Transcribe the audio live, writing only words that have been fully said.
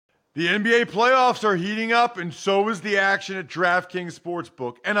The NBA playoffs are heating up, and so is the action at DraftKings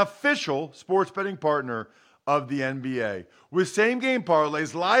Sportsbook, an official sports betting partner of the NBA. With same-game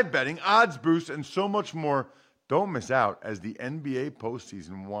parlays, live betting, odds boosts, and so much more, don't miss out as the NBA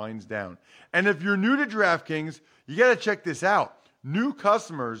postseason winds down. And if you're new to DraftKings, you got to check this out. New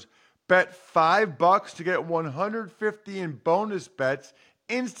customers bet $5 to get $150 in bonus bets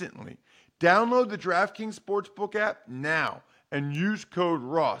instantly. Download the DraftKings Sportsbook app now and use code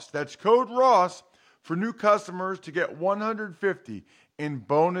Ross. That's code Ross for new customers to get $150 in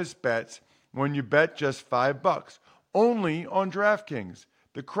bonus bets when you bet just $5. Only on DraftKings.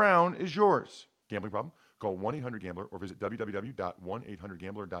 The crown is yours. Gambling problem? Call 1-800-GAMBLER or visit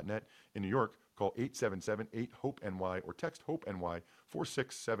www.1800gambler.net. In New York, call 877-8-HOPE-NY or text HOPE-NY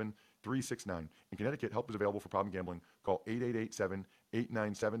 467-369. In Connecticut, help is available for problem gambling. Call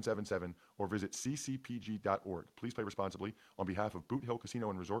 888-7-897-7777 or visit ccpg.org. Please play responsibly. On behalf of Boot Hill Casino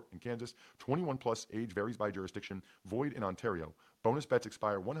and Resort in Kansas, 21 plus, age varies by jurisdiction, void in Ontario. Bonus bets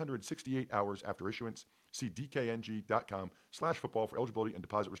expire 168 hours after issuance. See dkng.com/football for eligibility and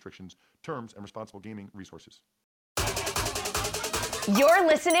deposit restrictions, terms, and responsible gaming resources. You're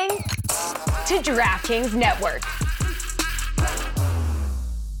listening to DraftKings Network.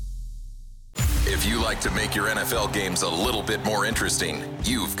 If you like to make your NFL games a little bit more interesting,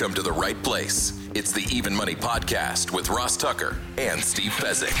 you've come to the right place. It's the Even Money Podcast with Ross Tucker and Steve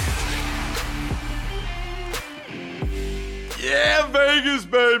Fezzik. Yeah, Vegas,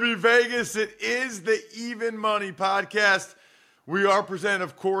 baby. Vegas. It is the Even Money Podcast. We are presented,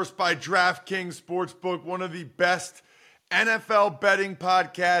 of course, by DraftKings Sportsbook, one of the best NFL betting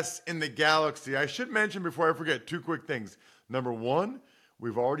podcasts in the galaxy. I should mention before I forget two quick things. Number one,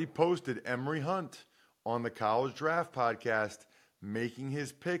 we've already posted Emory Hunt on the College Draft Podcast, making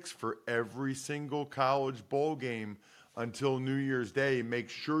his picks for every single college bowl game until New Year's Day. Make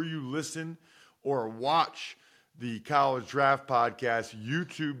sure you listen or watch the College Draft Podcast,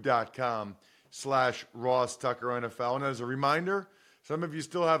 youtube.com/Ross Tucker NFL. And as a reminder, some of you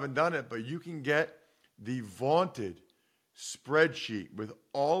still haven't done it, but you can get the vaunted spreadsheet with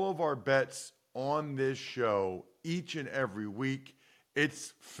all of our bets on this show each and every week.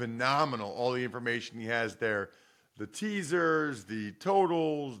 It's phenomenal, all the information he has there. The teasers, the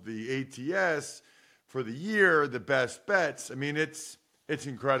totals, the ATS for the year, the best bets. I mean, it's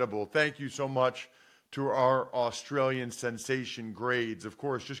incredible. Thank you so much to our Australian sensation grades. Of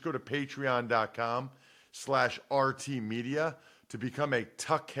course, just go to patreon.com/RT Media to become a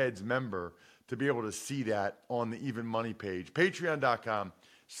Tuckheads member to be able to see that on the Even Money page.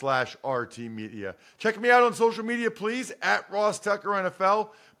 Patreon.com/RT Media. Check me out on social media, please, at Ross Tucker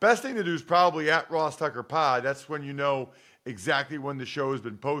NFL. Best thing to do is probably at Ross Tucker Pod. That's when you know exactly when the show has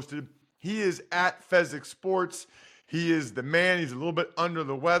been posted. He is at Fezzik Sports. He is the man. He's a little bit under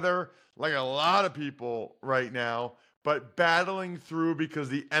the weather, like a lot of people right now, but battling through because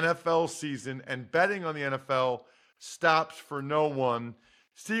the NFL season and betting on the NFL stops for no one.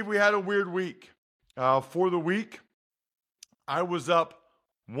 Steve, we had a weird week. For the week, I was up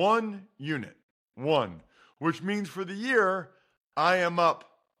 1 unit, which means for the year, I am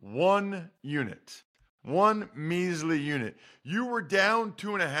up 1 unit, 1 measly unit. You were down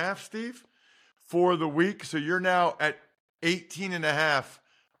 2.5, Steve, for the week, so you're now at 18.5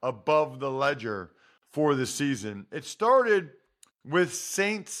 above the ledger for the season. It started with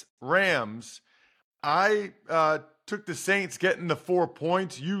Saints-Rams. I took the Saints getting the 4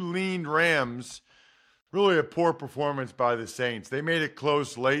 points. You leaned Rams. Really a poor performance by the Saints. They made it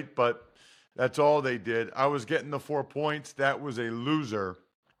close late, but that's all they did. I was getting the 4 points. That was a loser.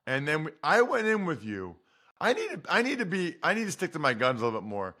 And then I went in with you. I need to stick to my guns a little bit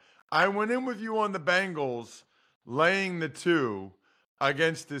more. I went in with you on the Bengals, laying the 2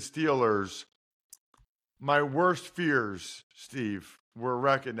 against the Steelers. My worst fears, Steve, were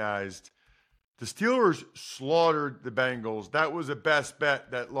recognized. The Steelers slaughtered the Bengals. That was a best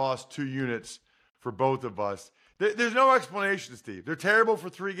bet that lost 2 units for both of us. There's no explanation, Steve. They're terrible for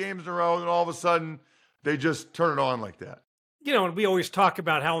 3 games in a row, and all of a sudden, they just turn it on like that. You know, and we always talk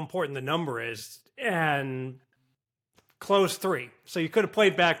about how important the number is, and close 3. So you could have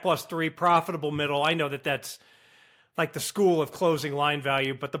played back +3, profitable middle. I know that's like the school of closing line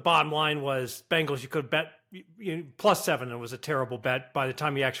value, but the bottom line was Bengals, you could bet +7. It was a terrible bet. By the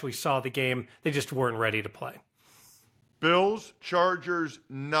time you actually saw the game, they just weren't ready to play. Bills, Chargers,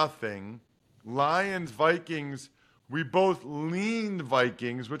 nothing. Lions, Vikings, we both leaned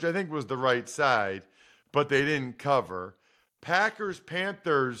Vikings, which I think was the right side, but they didn't cover. Packers,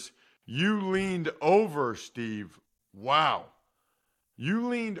 Panthers, you leaned over, Steve. Wow. You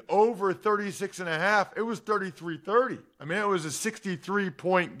leaned over 36.5. It was 33-30. I mean, it was a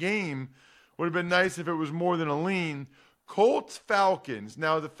 63-point game. Would have been nice if it was more than a lean. Colts, Falcons.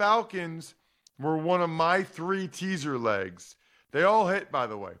 Now, the Falcons were one of my 3 teaser legs. They all hit, by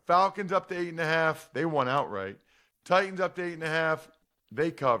the way. Falcons up to 8.5. They won outright. Titans up to 8.5.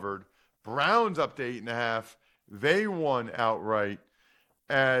 They covered. Browns up to 8.5. They won outright,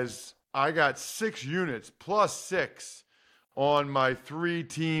 as I got 6 units plus 6 on my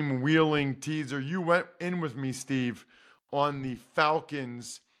 3-team wheeling teaser. You went in with me, Steve, on the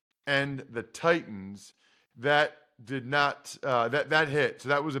Falcons and the Titans. That did not that hit. So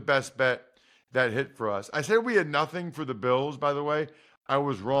that was the best bet that hit for us. I said we had nothing for the Bills, by the way. I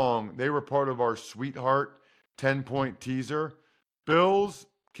was wrong. They were part of our sweetheart 10-point teaser. Bills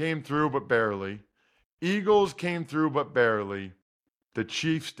came through, but barely. Eagles came through, but barely. The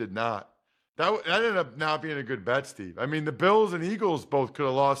Chiefs did not. That ended up not being a good bet, Steve. I mean, the Bills and Eagles both could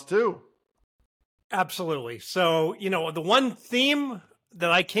have lost too. Absolutely. So, the one theme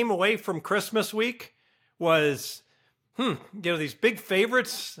that I came away from Christmas week was, these big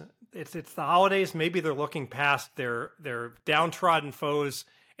favorites. It's the holidays. Maybe they're looking past their downtrodden foes,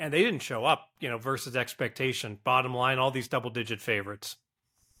 and they didn't show up, versus expectation. Bottom line, all these double-digit favorites.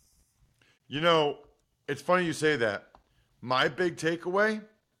 It's funny you say that. My big takeaway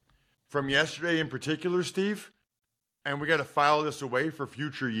from yesterday in particular, Steve, and we got to file this away for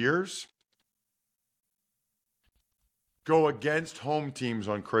future years, go against home teams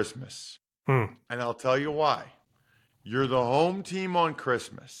on Christmas. And I'll tell you why. You're the home team on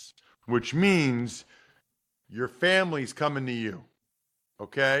Christmas, which means your family's coming to you,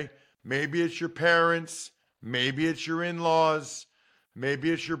 okay? Maybe it's your parents, maybe it's your in-laws,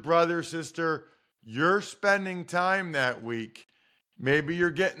 maybe it's your brother, sister. You're spending time that week. Maybe you're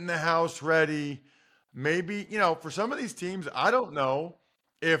getting the house ready. Maybe, for some of these teams, I don't know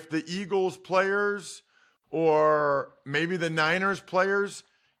if the Eagles players or maybe the Niners players,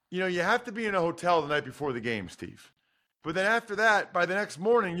 you have to be in a hotel the night before the game, Steve. But then after that, by the next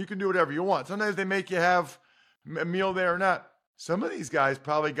morning, you can do whatever you want. Sometimes they make you have a meal there or not. Some of these guys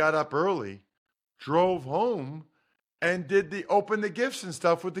probably got up early, drove home, and opened the gifts and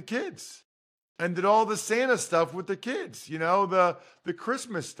stuff with the kids. And did all the Santa stuff with the kids, the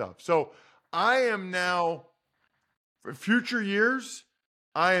Christmas stuff. So I am now, for future years,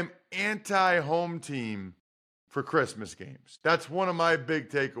 I am anti-home team for Christmas games. That's one of my big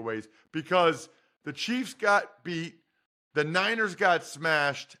takeaways, because the Chiefs got beat, the Niners got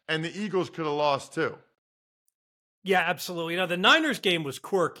smashed, and the Eagles could have lost too. Yeah, absolutely. The Niners game was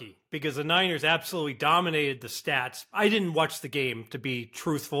quirky because the Niners absolutely dominated the stats. I didn't watch the game, to be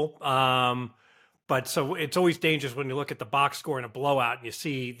truthful. But so it's always dangerous when you look at the box score in a blowout and you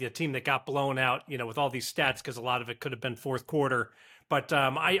see the team that got blown out, with all these stats, because a lot of it could have been fourth quarter. But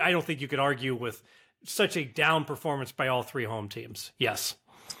I don't think you could argue with such a down performance by all 3 home teams. Yes.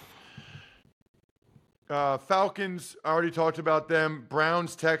 Falcons, I already talked about them.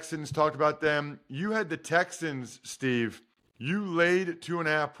 Browns, Texans, talked about them. You had the Texans, Steve. You laid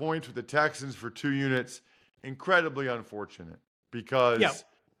 2.5 points with the Texans for 2 units. Incredibly unfortunate, because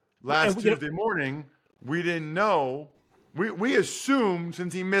last Tuesday morning, we didn't know. We assumed,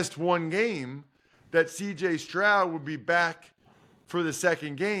 since he missed 1 game, that C.J. Stroud would be back for the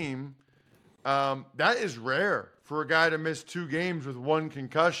second game. That is rare for a guy to miss 2 games with 1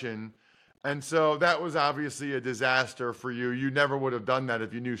 concussion. And so that was obviously a disaster for you. You never would have done that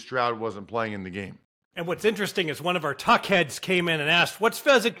if you knew Stroud wasn't playing in the game. And what's interesting is one of our tuckheads came in and asked, what's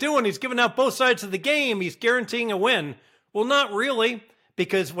Fezzik doing? He's giving out both sides of the game. He's guaranteeing a win. Well, not really,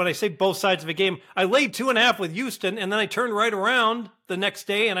 because when I say both sides of a game, I laid 2.5 with Houston, and then I turned right around the next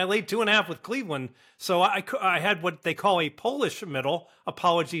day and I laid 2.5 with Cleveland. So I had what they call a Polish middle.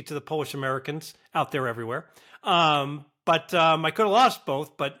 Apology to the Polish Americans out there everywhere. But I could have lost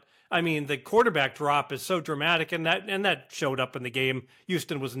both, but I mean, the quarterback drop is so dramatic, and that showed up in the game.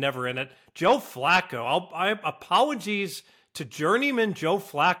 Houston was never in it. Joe Flacco, apologies to journeyman Joe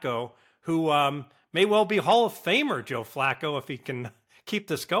Flacco, who may well be Hall of Famer Joe Flacco if he can keep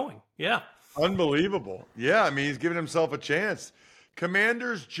this going. Yeah. Unbelievable. Yeah, I mean, he's giving himself a chance.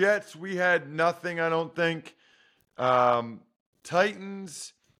 Commanders, Jets, we had nothing, I don't think.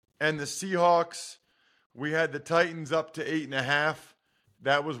 Titans and the Seahawks, we had the Titans up to 8.5.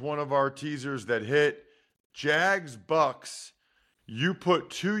 That was one of our teasers that hit. Jags, Bucks, you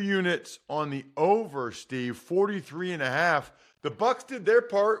put 2 units on the over, Steve, 43.5. The Bucks did their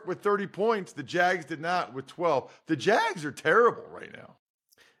part with 30 points. The Jags did not with 12. The Jags are terrible right now.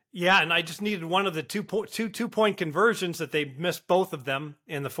 Yeah, and I just needed one of the two-point conversions that they missed both of them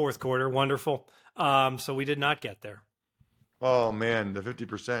in the fourth quarter. Wonderful. So we did not get there. Oh, man, the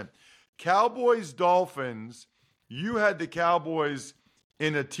 50%. Cowboys-Dolphins, you had the Cowboys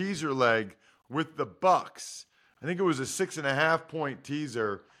in a teaser leg with the Bucks. I think it was a 6.5-point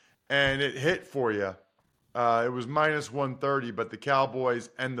teaser, and it hit for you. It was minus 130, but the Cowboys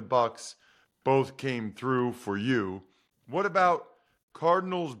and the Bucks both came through for you. What about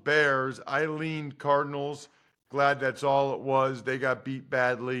Cardinals-Bears? I leaned Cardinals. Glad that's all it was. They got beat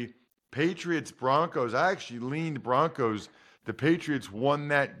badly. Patriots-Broncos. I actually leaned Broncos. The Patriots won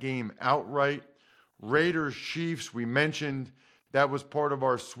that game outright. Raiders-Chiefs, we mentioned that was part of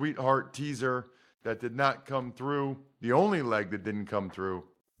our sweetheart teaser that did not come through. The only leg that didn't come through.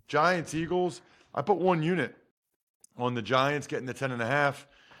 Giants-Eagles, I put 1 unit on the Giants getting the 10.5.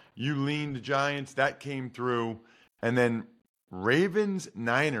 You leaned the Giants. That came through. And then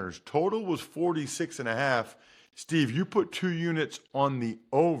Ravens-Niners. Total was 46.5. Steve, you put 2 units on the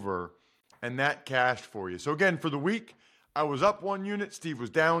over, and that cashed for you. So again, for the week, I was up 1 unit. Steve was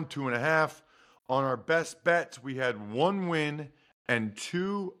down 2.5. On our best bets, we had 1 win and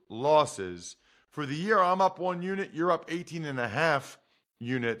 2 losses. For the year, I'm up 1 unit. You're up 18.5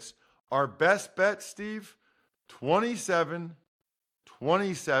 units. Our best bet, Steve, 27,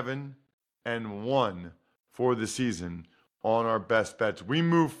 27, and 1 for the season on our best bets. We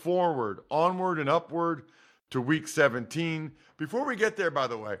move forward, onward and upward to week 17. Before we get there, by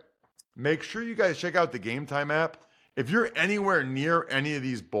the way, make sure you guys check out the Game Time app. If you're anywhere near any of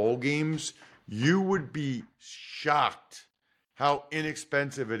these bowl games, you would be shocked how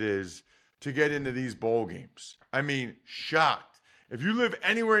inexpensive it is to get into these bowl games. I mean, shocked. If you live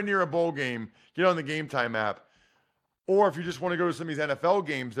anywhere near a bowl game, get on the Game Time app. Or if you just want to go to some of these NFL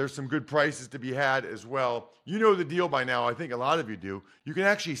games, there's some good prices to be had as well. You know the deal by now. I think a lot of you do. You can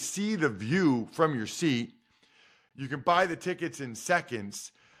actually see the view from your seat. You can buy the tickets in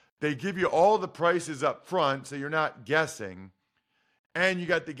seconds. They give you all the prices up front, so you're not guessing. And you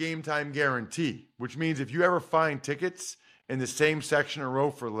got the Game Time guarantee, which means if you ever find tickets in the same section or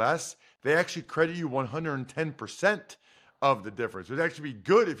row for less, they actually credit you 110% of the difference. It would actually be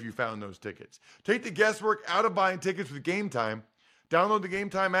good if you found those tickets. Take the guesswork out of buying tickets with Game Time. Download the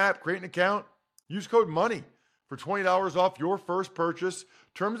Game Time app, create an account, use code MONEY for $20 off your first purchase.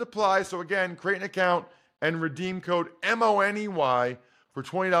 Terms apply. So again, create an account and redeem code MONEY for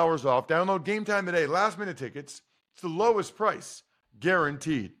 $20 off. Download Game Time today. Last minute tickets. It's the lowest price,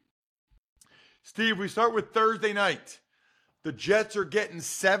 guaranteed. Steve, we start with Thursday night. The Jets are getting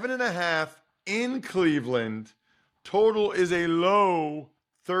 7.5 in Cleveland. Total is a low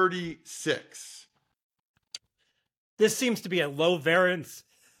 36. This seems to be a low variance.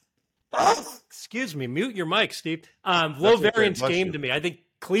 Excuse me. Mute your mic, Steve. Low variance game to me. I think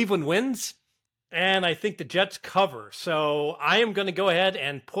Cleveland wins, and I think the Jets cover. So I am going to go ahead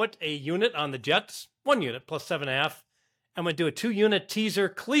and put a unit on the Jets. 1 unit plus 7.5. I'm going to do a 2-unit teaser,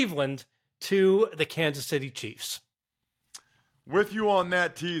 Cleveland to the Kansas City Chiefs. With you on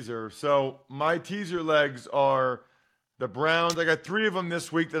that teaser. So my teaser legs are the Browns. I got 3 of them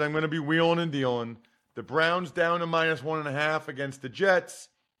this week that I'm going to be wheeling and dealing. The Browns down to minus 1.5 against the Jets.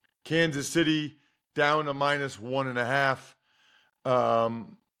 Kansas City down to minus 1.5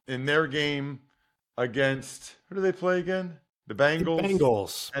 in their game against, who do they play again? The Bengals. The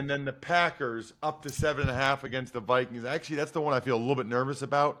Bengals. And then the Packers up to 7.5 against the Vikings. Actually, that's the one I feel a little bit nervous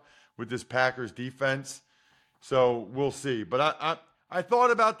about with this Packers defense. So we'll see. But I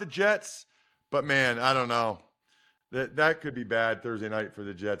thought about the Jets, but man, I don't know. That could be bad Thursday night for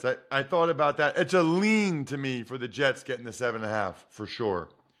the Jets. I thought about that. It's a lean to me for the Jets getting the 7.5 for sure.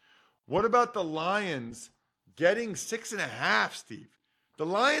 What about the Lions getting 6.5, Steve? The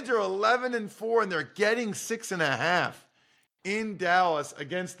Lions are 11-4 and they're getting 6.5 in Dallas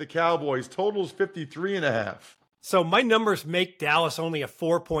against the Cowboys. Total's 53.5. So my numbers make Dallas only a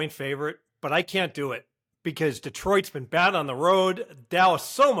 4-point favorite, but I can't do it because Detroit's been bad on the road. Dallas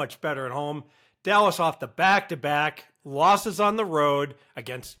so much better at home. Dallas off the back-to-back losses on the road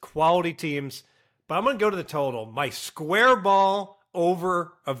against quality teams. But I'm going to go to the total. My square ball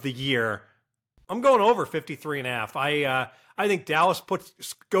over of the year, I'm going over 53.5. I think Dallas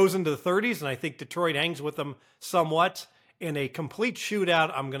goes into the 30s, and I think Detroit hangs with them somewhat. In a complete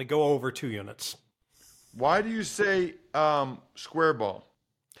shootout, I'm going to go over 2 units. Why do you say square ball?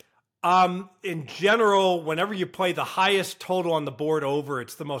 In general, whenever you play the highest total on the board over,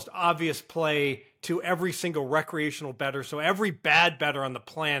 it's the most obvious play to every single recreational bettor. So every bad bettor on the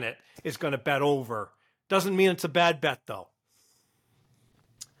planet is going to bet over. Doesn't mean it's a bad bet, though.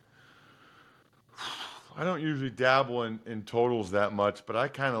 I don't usually dabble in totals that much, but I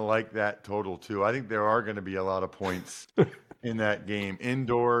kind of like that total too. I think there are going to be a lot of points in that game.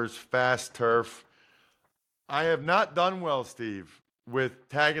 Indoors, fast turf. I have not done well, Steve, with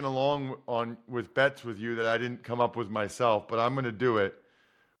tagging along with bets with you that I didn't come up with myself, but I'm going to do it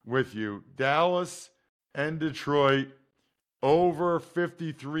with you. Dallas and Detroit over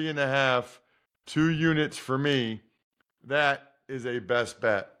 53.5, 2 units for me. That is a best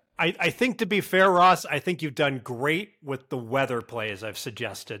bet. I think, to be fair, Ross, I think you've done great with the weather plays I've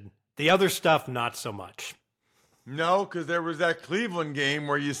suggested. The other stuff, not so much. No, because there was that Cleveland game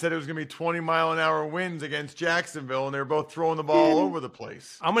where you said it was going to be 20-mile-an-hour winds against Jacksonville, and they were both throwing the ball all over the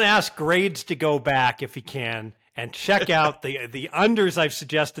place. I'm going to ask Grades to go back, if he can, and check out the unders I've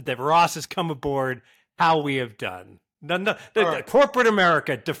suggested that Ross has come aboard, how we have done. Right. Corporate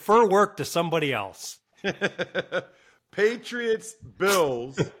America, defer work to somebody else. Patriots,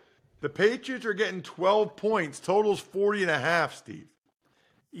 Bills. The Patriots are getting 12 points. Total's 40.5, Steve.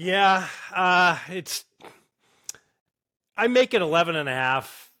 Yeah, I make it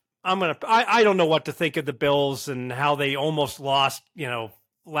 11.5. I don't know what to think of the Bills and how they almost lost,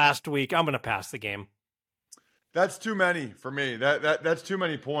 last week. I'm going to pass the game. That's too many for me. That's too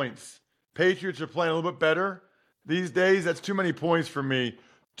many points. Patriots are playing a little bit better these days. That's too many points for me.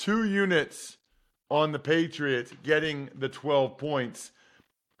 2 units on the Patriots getting the 12 points.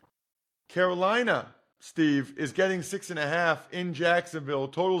 Carolina, Steve, is getting 6.5 in Jacksonville.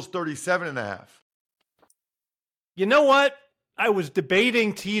 Total's 37.5. You know what? I was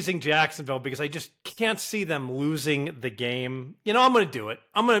debating teasing Jacksonville because I just can't see them losing the game. I'm going to do it.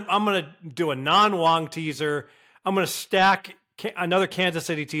 I'm going to do a non-Wong teaser. I'm going to stack another Kansas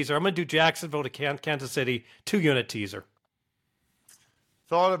City teaser. I'm going to do Jacksonville to Kansas City 2-unit teaser.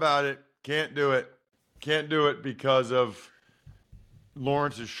 Thought about it. Can't do it. Can't do it because of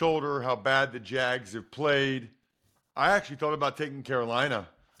Lawrence's shoulder, how bad the Jags have played. I actually thought about taking Carolina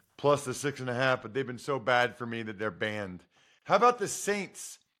plus the 6.5, but they've been so bad for me that they're banned. How about the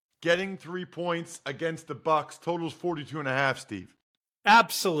Saints getting 3 points against the Bucks? Totals 42.5, Steve.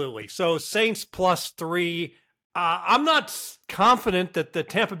 Absolutely. So Saints plus 3. I'm not confident that the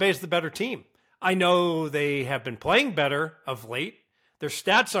Tampa Bay is the better team. I know they have been playing better of late. Their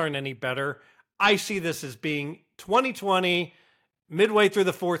stats aren't any better. I see this as being 2020, midway through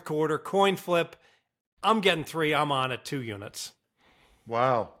the fourth quarter, coin flip. I'm getting 3. I'm on at 2 units.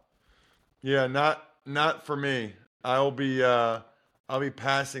 Wow. Yeah, not for me. I'll be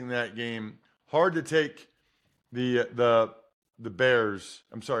passing that game. Hard to take the Bears.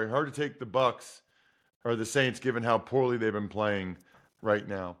 I'm sorry, hard to take the Bucks or the Saints given how poorly they've been playing right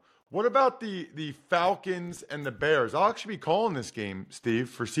now. What about the Falcons and the Bears? I'll actually be calling this game, Steve,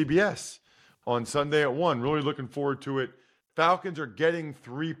 for CBS on Sunday at 1. Really looking forward to it. Falcons are getting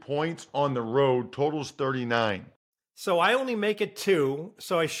 3 points on the road. Total's 39. So I only make it 2,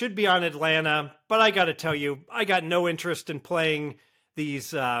 so I should be on Atlanta. But I got to tell you, I got no interest in playing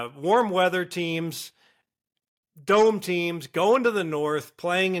these warm weather teams, dome teams, going to the north,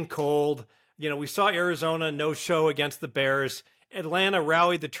 playing in cold. We saw Arizona no show against the Bears. Atlanta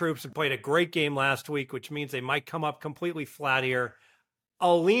rallied the troops and played a great game last week, which means they might come up completely flat here.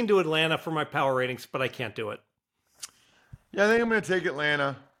 I'll lean to Atlanta for my power ratings, but I can't do it. Yeah, I think I'm going to take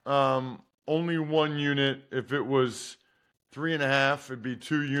Atlanta. Only 1 unit. If it was 3.5, it'd be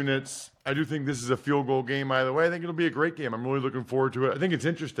 2 units. I do think this is a field goal game either way. I think it'll be a great game. I'm really looking forward to it. I think it's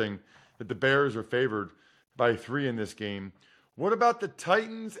interesting that the Bears are favored by 3 in this game. What about the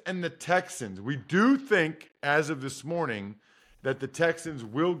Titans and the Texans? We do think, as of this morning, that the Texans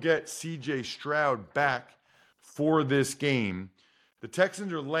will get C.J. Stroud back for this game. The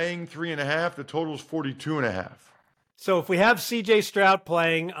Texans are laying 3.5. The total is 42.5. So if we have C.J. Stroud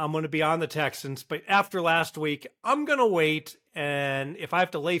playing, I'm going to be on the Texans. But after last week, I'm going to wait. And if I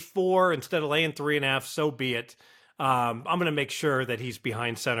have to lay 4 instead of laying 3.5, so be it. I'm going to make sure that he's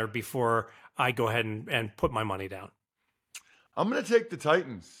behind center before I go ahead and put my money down. I'm going to take the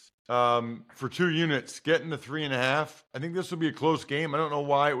Titans for 2 units, getting the 3.5. I think this will be a close game. I don't know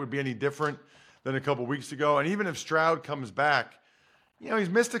why it would be any different than a couple weeks ago. And even if Stroud comes back, he's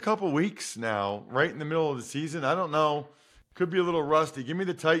missed a couple weeks now, right in the middle of the season. I don't know. Could be a little rusty. Give me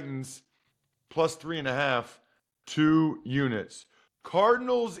the Titans plus 3.5, 2 units.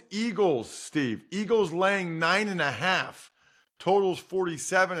 Cardinals, Eagles, Steve. Eagles laying 9.5. Totals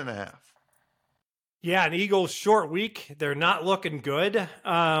 47.5. Yeah, an Eagles short week. They're not looking good.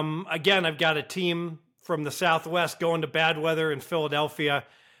 Again, I've got a team from the Southwest going to bad weather in Philadelphia.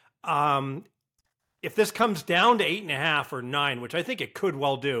 If this comes down to 8.5 or 9, which I think it could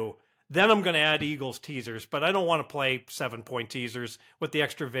well do, then I'm going to add Eagles teasers. But I don't want to play 7-point teasers with the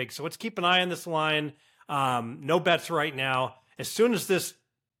extra vig. So let's keep an eye on this line. No bets right now. As soon as this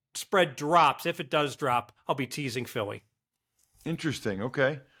spread drops, if it does drop, I'll be teasing Philly. Interesting.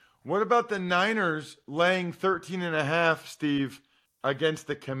 Okay. What about the Niners laying 13.5, Steve, against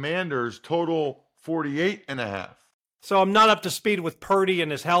the Commanders, total 48.5? So I'm not up to speed with Purdy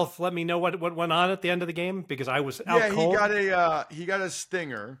and his health. Let me know what went on at the end of the game because I was out cold. He got a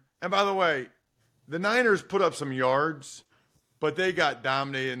stinger. And by the way, the Niners put up some yards, but they got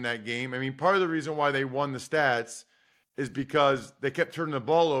dominated in that game. I mean, part of the reason why they won the stats is because they kept turning the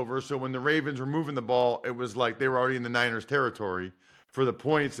ball over. So when the Ravens were moving the ball, it was like they were already in the Niners territory for the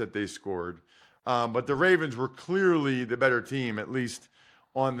points that they scored. But the Ravens were clearly the better team, at least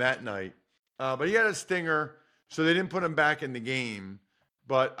on that night. But he had a stinger, so they didn't put him back in the game.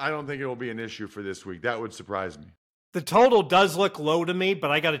 But I don't think it will be an issue for this week. That would surprise me. The total does look low to me, but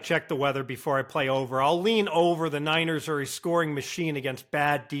I got to check the weather before I play over. I'll lean over. The Niners are a scoring machine against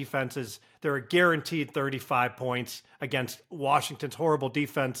bad defenses. They're a guaranteed 35 points against Washington's horrible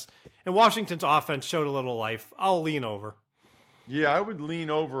defense. And Washington's offense showed a little life. I'll lean over. Yeah, I would lean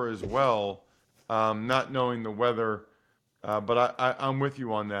over as well, not knowing the weather. But I'm with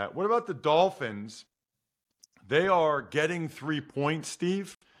you on that. What about the Dolphins? They are getting 3 points,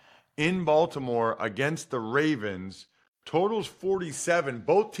 Steve, in Baltimore against the Ravens. Totals 47.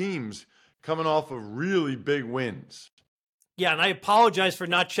 Both teams coming off of really big wins. Yeah, and I apologize for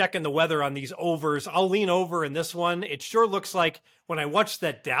not checking the weather on these overs. I'll lean over in this one. It sure looks like when I watched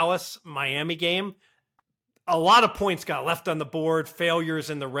that Dallas-Miami game, a lot of points got left on the board, failures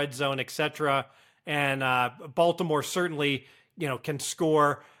in the red zone, etc. And Baltimore certainly, can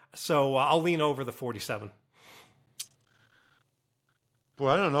score. So I'll lean over the 47. Boy,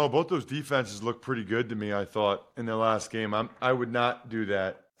 I don't know. Both those defenses look pretty good to me, I thought, in their last game. I would not do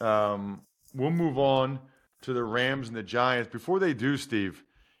that. We'll move on to the Rams and the Giants. Before they do, Steve,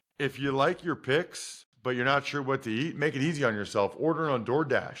 if you like your picks, but you're not sure what to eat, make it easy on yourself. Order it on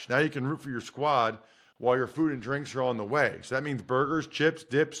DoorDash. Now you can root for your squad while your food and drinks are on the way. So that means burgers, chips,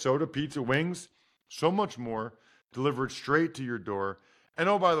 dips, soda, pizza, wings, so much more delivered straight to your door. And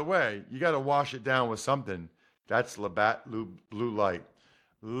oh, by the way, you got to wash it down with something. That's Labatt Blue Light.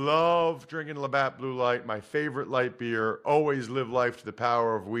 Love drinking Labatt Blue Light, my favorite light beer. Always live life to the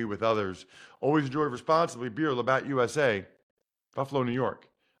power of we with others. Always enjoy responsibly. Beer, Labatt USA, Buffalo, New York.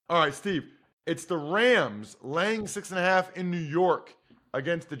 All right, Steve, it's the Rams laying 6.5 in New York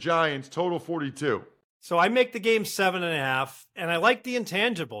against the Giants, total 42. So I make the game 7.5, and I like the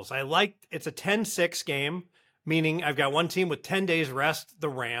intangibles. It's a 10-6 game, meaning I've got one team with 10 days rest, the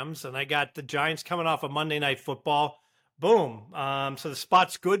Rams, and I got the Giants coming off of Monday Night Football. Boom. So the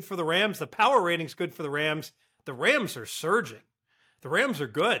spot's good for the Rams. The power rating's good for the Rams. The Rams are surging. The Rams are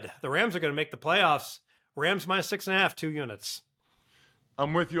good. The Rams are going to make the playoffs. Rams minus 6.5, 2 units.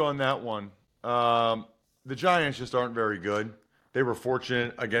 I'm with you on that one. The Giants just aren't very good. They were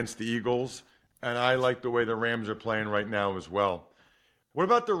fortunate against the Eagles, and I like the way the Rams are playing right now as well. What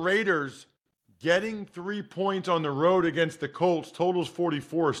about the Raiders getting 3 points on the road against the Colts? Totals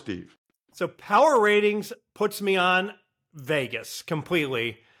 44, Steve. So power ratings puts me on Vegas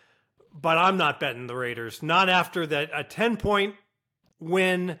completely, but I'm not betting the Raiders. Not after that a 10-point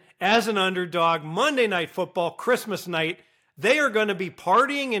win as an underdog, Monday Night Football, Christmas night. They are going to be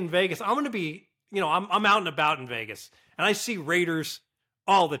partying in Vegas. I'm going to be, I'm out and about in Vegas, and I see Raiders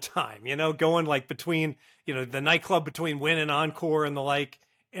all the time, going like between, the nightclub between Wynn and Encore and the like.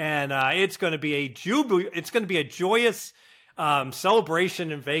 And it's going to be a joyous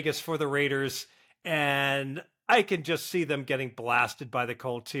celebration in Vegas for the Raiders. And I can just see them getting blasted by the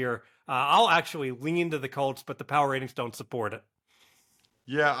Colts here. I'll actually lean to the Colts, but the power ratings don't support it.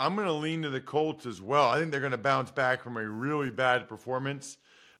 Yeah, I'm going to lean to the Colts as well. I think they're going to bounce back from a really bad performance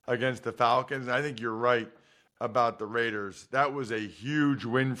against the Falcons. And I think you're right about the Raiders. That was a huge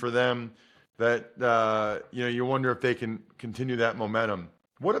win for them that, you wonder if they can continue that momentum.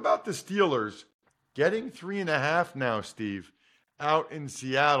 What about the Steelers getting 3.5 now, Steve, out in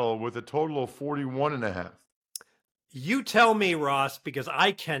Seattle with a total of 41.5? You tell me, Ross, because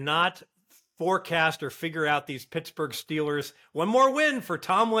I cannot forecast or figure out these Pittsburgh Steelers. One more win for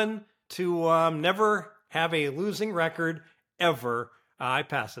Tomlin to never have a losing record ever. I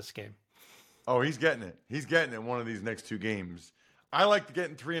pass this game. Oh, he's getting it. He's getting it one of these next 2 games. I like to get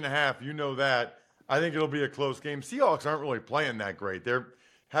in 3.5. You know that. I think it'll be a close game. Seahawks aren't really playing that great. They're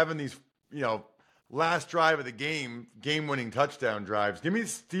having these, last drive of the game-winning touchdown drives. Give me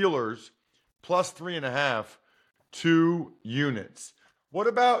Steelers plus 3.5, 2 units. What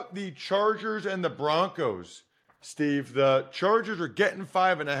about the Chargers and the Broncos, Steve? The Chargers are getting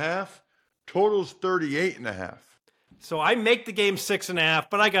 5.5. Totals 38.5. So I make the game 6.5,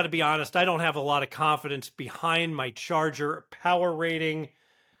 but I got to be honest, I don't have a lot of confidence behind my Charger power rating.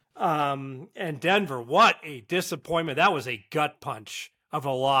 And Denver, what a disappointment. That was a gut punch of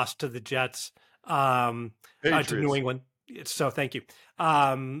a loss to the Jets, to New England. So thank you.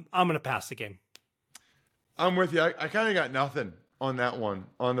 I'm going to pass the game. I'm with you. I kind of got nothing on that one,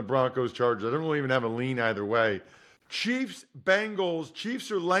 on the Broncos Chargers. I don't really even have a lean either way. Chiefs, Bengals.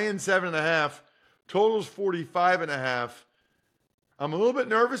 Chiefs are laying 7.5. Total's 45.5. I'm a little bit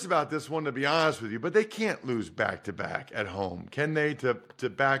nervous about this one, to be honest with you, but they can't lose back-to-back at home, can they, to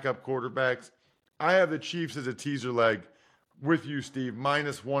back up quarterbacks? I have the Chiefs as a teaser leg with you, Steve,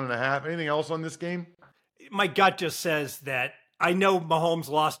 -1.5. Anything else on this game? My gut just says that I know Mahomes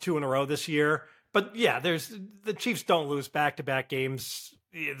lost 2 in a row this year, but yeah, the Chiefs don't lose back-to-back games.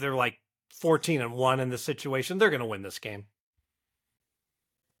 They're like 14-1 in this situation. They're going to win this game.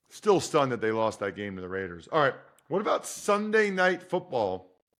 Still stunned that they lost that game to the Raiders. All right. What about Sunday Night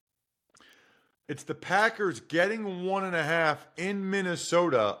Football? It's the Packers getting 1.5 in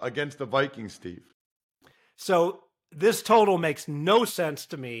Minnesota against the Vikings, Steve. So this total makes no sense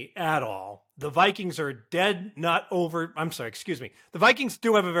to me at all. The Vikings are dead, not over. I'm sorry, excuse me. The Vikings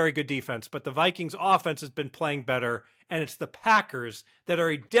do have a very good defense, but the Vikings offense has been playing better, and it's the Packers that are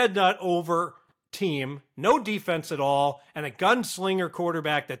a dead, not over team, no defense at all, and a gunslinger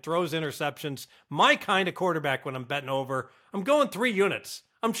quarterback that throws interceptions. My kind of quarterback when I'm betting over. I'm going 3 units.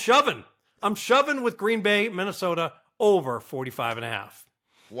 I'm shoving with Green Bay, Minnesota over 45.5.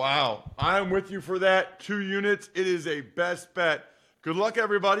 Wow. I'm with you for that. 2 units. It is a best bet. Good luck,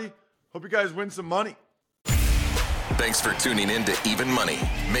 everybody. Hope you guys win some money. Thanks for tuning in to Even Money.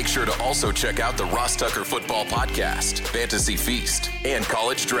 Make sure to also check out the Ross Tucker Football Podcast, Fantasy Feast, and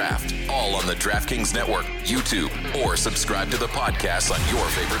College Draft, all on the DraftKings Network, YouTube, or subscribe to the podcast on your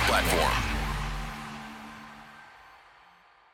favorite platform.